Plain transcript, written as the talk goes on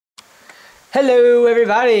Hello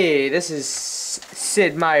everybody, this is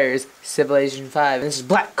Sid Meier's Civilization 5, and this is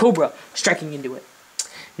Black Cobra striking into it.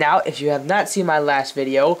 Now, if you have not seen my last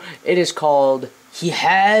video, it is called He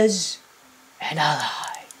Has an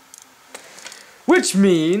Ally. Which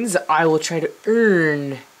means I will try to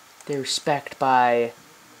earn their respect by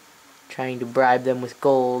trying to bribe them with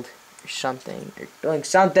gold or something, or doing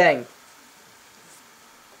something.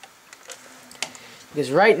 Because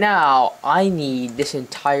right now, I need this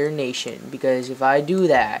entire nation. Because if I do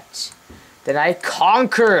that, then I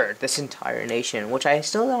conquer this entire nation. Which I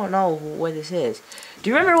still don't know what this is. Do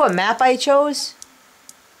you remember what map I chose?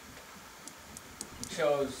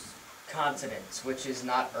 Chose continents, which is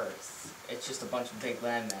not Earth. It's just a bunch of big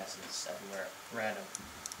land masses everywhere. Random.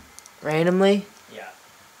 Randomly? Yeah.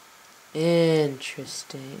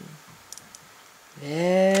 Interesting.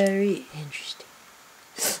 Very interesting.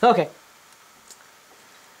 Okay.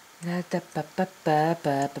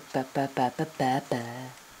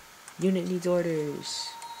 Unit needs orders.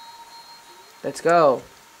 Let's go.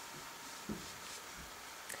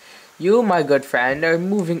 You, my good friend, are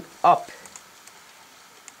moving up.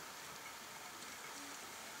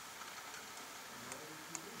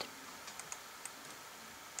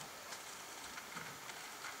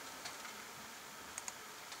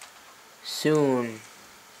 Soon,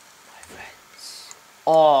 my friends,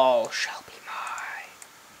 all shall be mine.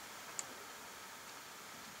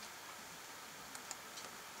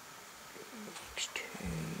 Next turn.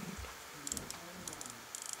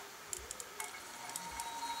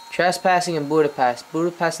 Trespassing in Budapest.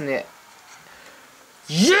 Budapest in the...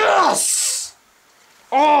 Yes!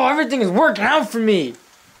 Oh, everything is working out for me.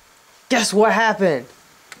 Guess what happened?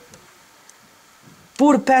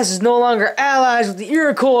 Budapest is no longer allies with the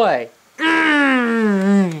Iroquois.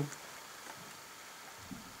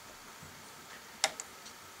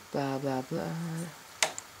 Blah blah blah.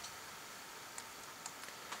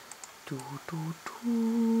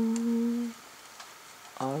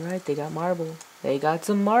 Alright, they got marble. They got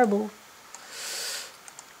some marble.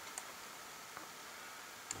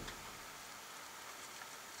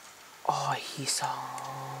 Oh, he saw.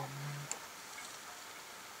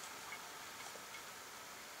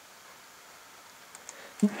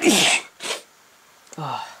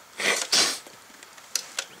 Oh.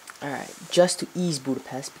 Alright, just to ease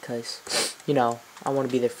Budapest because, you know, I want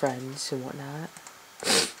to be their friends and whatnot.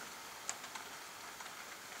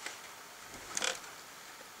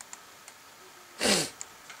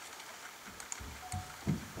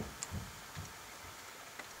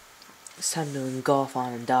 It's time to engulf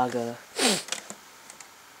Onondaga.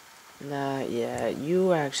 Nah, yeah,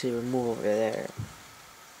 you actually remove over there.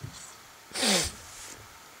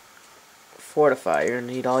 Fortify, you're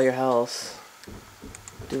gonna need all your health.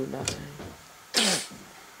 Do nothing.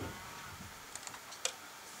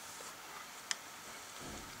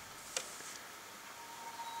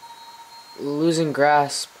 Losing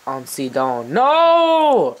grasp on Sidon.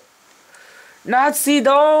 No! Not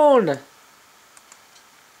Sidon!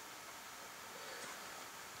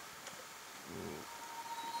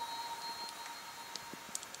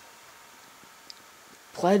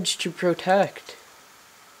 Pledge to protect.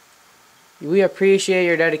 We appreciate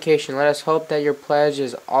your dedication. Let us hope that your pledge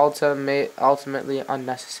is ultimately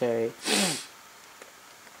unnecessary.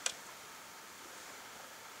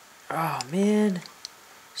 Oh, man.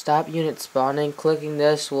 Stop unit spawning. Clicking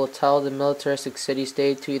this will tell the militaristic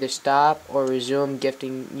city-state to either stop or resume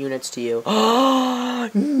gifting units to you. Oh,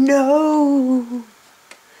 no!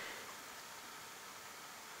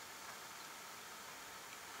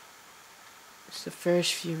 The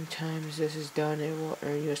first few times this is done, it will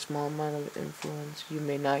earn you a small amount of influence. You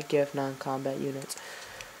may not gift non-combat units.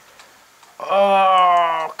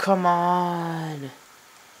 Oh, come on.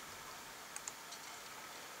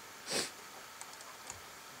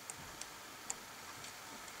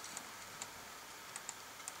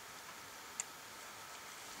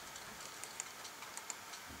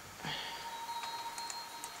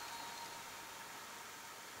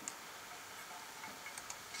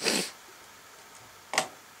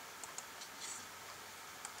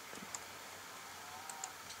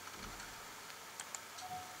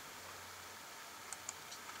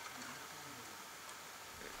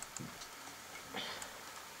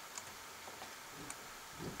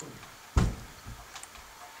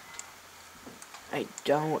 I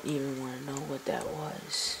don't even want to know what that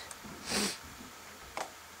was.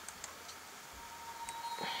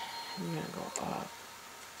 I'm gonna go up.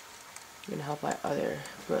 I'm gonna help my other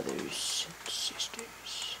brothers and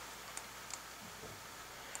sisters.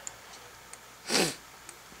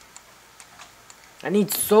 I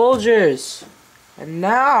need soldiers! And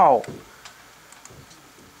now!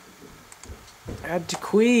 Add to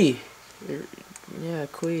Qui. Yeah,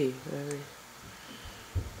 Qui. Whatever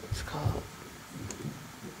it's called.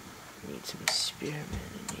 I need some spearmen.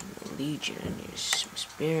 I need a legion. I need some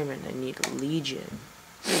spearmen. I need a legion.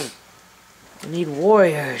 I need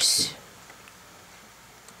warriors.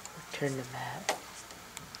 Return the map.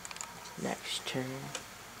 Next turn.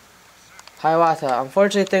 Hiawatha,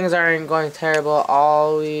 unfortunately things aren't going terrible.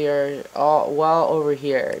 We are well over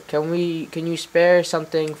here. Can you spare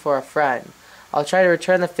something for a friend? I'll try to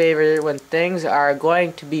return the favor when things are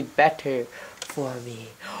going to be better for me.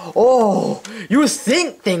 Oh, you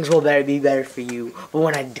think things will be better for you, but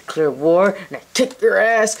when I declare war and I kick your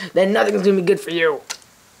ass, then nothing's gonna be good for you.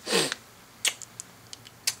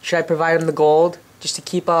 Should I provide him the gold just to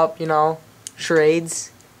keep up, you know,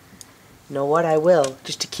 charades? You know what? I will,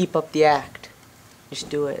 just to keep up the act. Just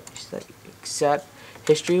do it. Just like, accept.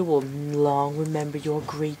 History will long remember your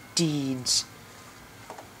great deeds.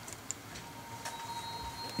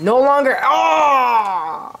 No longer.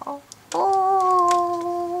 Oh,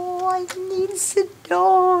 I need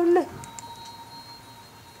Sidon.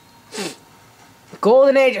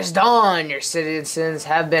 Golden Age is dawn. Your citizens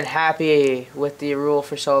have been happy with the rule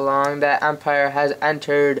for so long that Empire has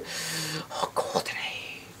entered a golden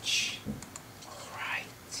age.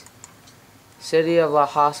 Alright. City of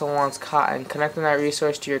Lhasa wants cotton. Connecting that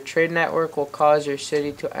resource to your trade network will cause your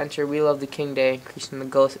city to enter We Love the King Day, increasing the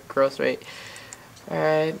growth rate.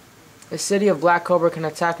 Alright. The city of Black Cobra can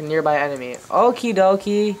attack a nearby enemy. Okie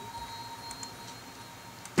dokie.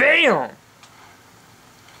 Bam!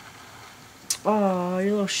 Oh,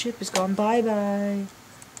 your little ship has gone bye-bye.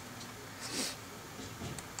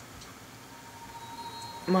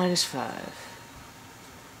 -5.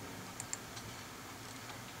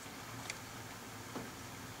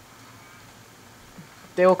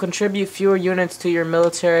 They will contribute fewer units to your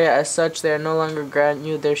military. As such, they are no longer grant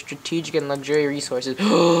you their strategic and luxury resources.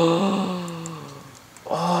 Oh,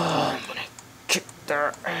 I'm gonna kick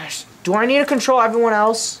their ass. Do I need to control everyone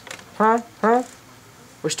else? Huh? Huh?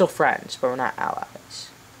 We're still friends, but we're not allies.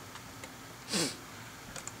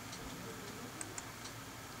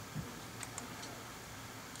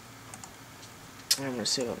 I'm gonna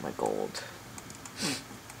save up my gold.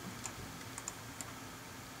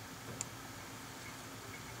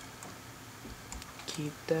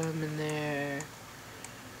 Keep them in there.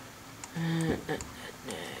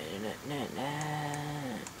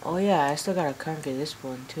 Oh yeah, I still gotta conquer this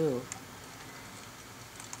one too.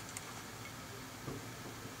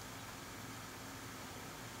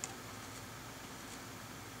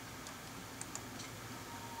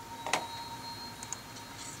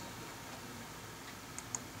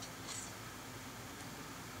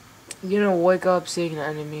 You're gonna wake up seeing an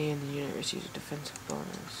enemy and the unit receives a defensive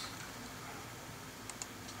bonus.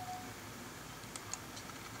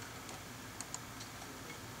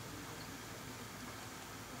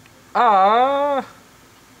 Ah.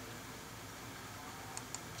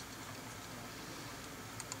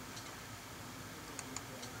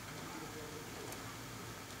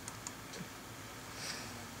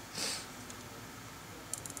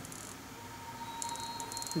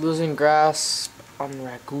 Losing grasp on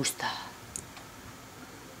Ragusta.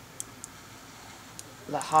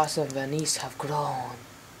 Lhasa and Venice have grown.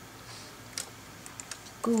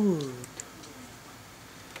 Good.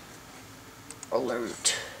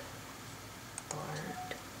 Alert.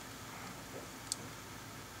 Alert.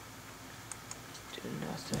 Do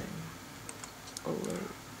nothing.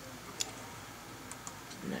 Alert.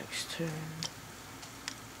 Next turn.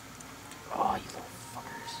 Oh, you little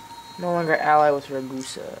fuckers. No longer ally with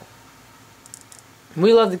Ragusa.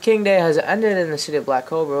 We Love the King Day has ended in the city of Black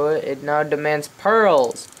Cobra. It now demands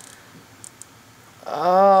pearls.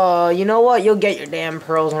 Oh, you know what? You'll get your damn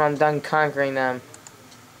pearls when I'm done conquering them.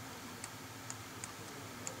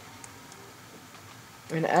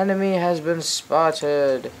 An enemy has been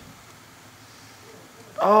spotted.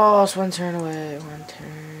 Oh, it's one turn away. One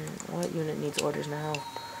turn. What unit needs orders now?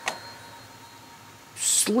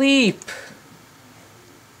 Sleep.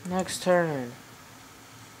 Next turn.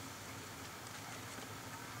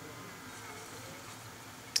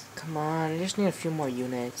 Come on, I just need a few more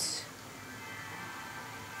units.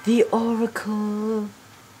 The Oracle.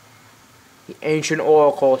 The ancient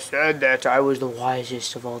Oracle said that I was the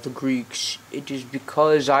wisest of all the Greeks. It is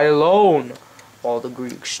because I alone, all the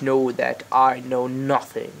Greeks, know that I know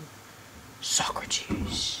nothing.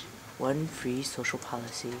 Socrates. One free social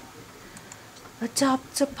policy.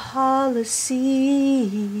 Adopt a policy.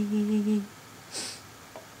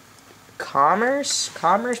 Commerce?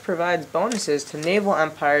 Commerce provides bonuses to naval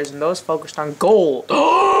empires and those focused on gold.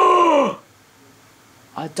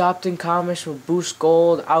 I Adopting commerce will boost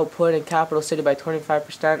gold output in capital city by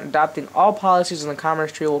 25%. Adopting all policies in the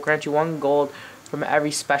commerce tree will grant you 1 gold from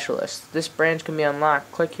every specialist. This branch can be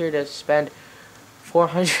unlocked. Click here to spend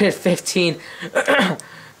 415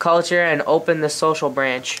 culture and open the social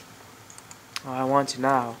branch. Oh, I want to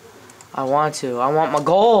now. I want my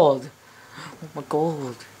gold. My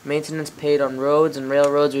gold. Maintenance paid on roads and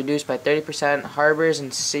railroads reduced by 30%. Harbors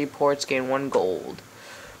and seaports gain 1 gold.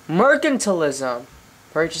 Mercantilism.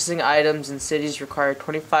 Purchasing items in cities require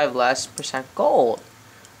 25 less % gold.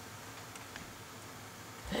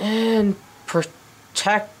 And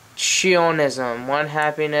protectionism. 1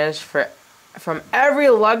 happiness from every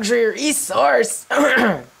luxury resource.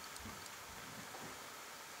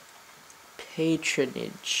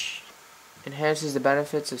 Patronage. Enhances the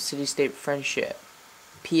benefits of city-state friendship.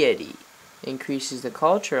 Piety. Increases the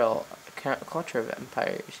culture of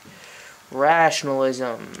empires.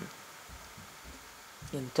 Rationalism.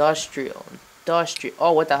 Industrial.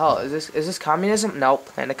 Oh, what the hell? Is this communism? No,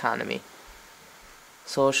 planned economy.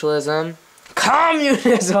 Socialism.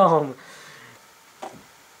 Communism!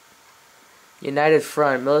 United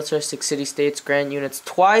Front. Militaristic city-states grant units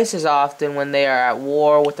twice as often when they are at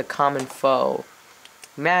war with a common foe.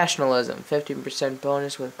 Nationalism. 15%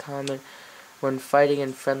 bonus with common when fighting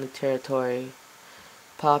in friendly territory.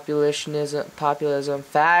 Populism.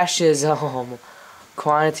 Fascism.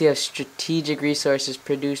 Quantity of strategic resources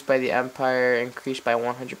produced by the empire increased by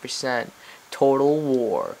 100%. Total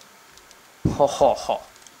war. Ho ho ho.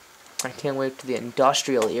 I can't wait to the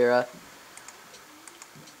industrial era.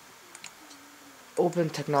 Open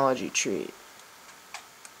technology tree.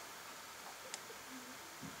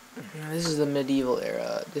 This is the medieval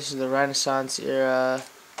era. This is the Renaissance era.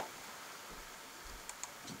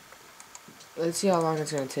 Let's see how long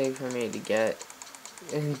it's going to take for me to get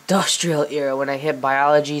industrial era when I hit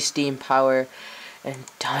biology, steam power, and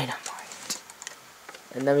dynamite.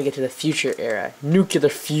 And then we get to the future era. Nuclear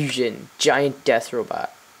fusion. Giant death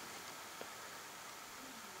robot.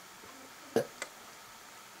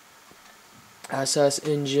 SS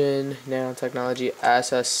engine, nanotechnology,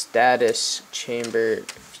 SS status chamber,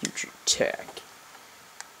 future tech.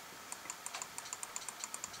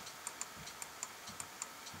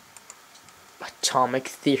 Atomic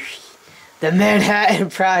theory. The Manhattan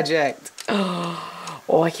Project.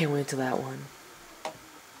 Oh, I can't wait till that one.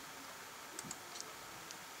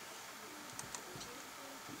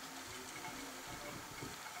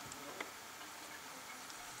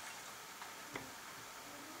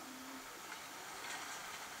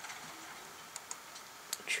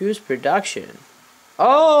 Choose production.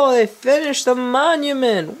 Oh, they finished the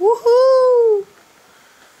monument. Woohoo!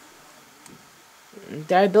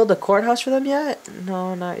 Did I build a courthouse for them yet?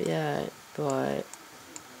 No, not yet. But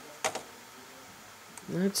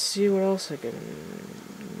let's see what else I can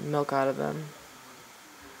milk out of them.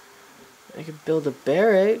 I could build a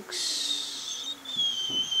barracks.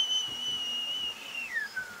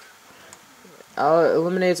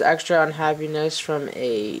 Eliminates extra unhappiness from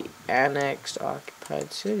a annexed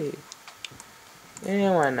occupied city.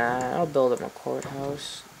 Yeah, why not? I'll build them a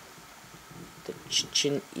courthouse. The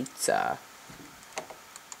Chichen Itza.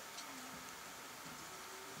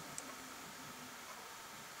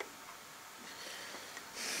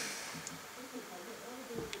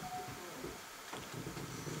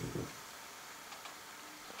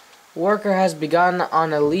 Worker has begun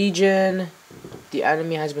on a legion. The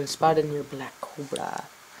enemy has been spotted near Black Cobra.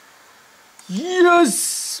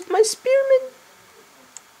 Yes! My spearman!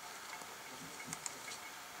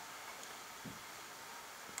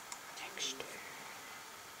 Dexter.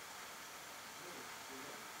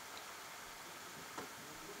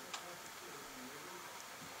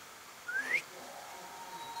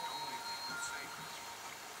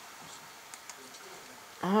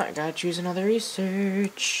 Oh, I gotta choose another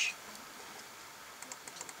research.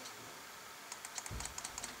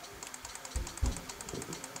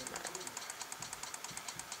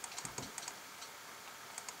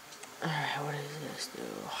 Alright, what does this do?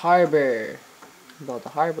 Harbor. Build a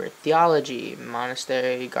harbor. Theology.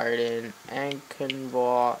 Monastery, garden, and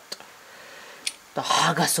convent. The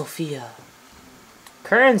Hagia Sophia.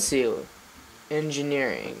 Currency.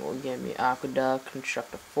 Engineering will give me aqueduct,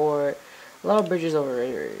 construct a fort, allow bridges over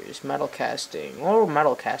rivers, metal casting. What will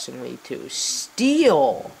metal casting lead to?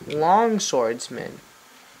 Steel. Long swordsman.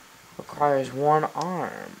 Requires 1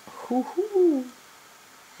 arm. Hoo-hoo.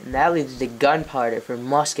 And that leads to gunpowder for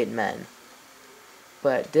musket men.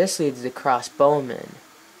 But this leads to crossbowmen.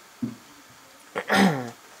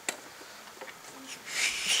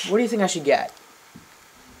 What do you think I should get?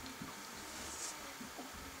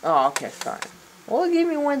 Oh, okay, fine. Well, it gave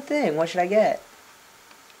me one thing. What should I get?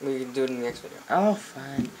 We can do it in the next video. Oh,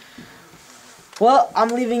 fine. Well, I'm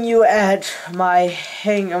leaving you at my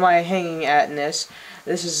hanging atness.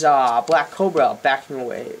 This is Black Cobra backing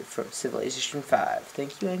away from Civilization 5.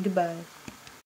 Thank you and goodbye.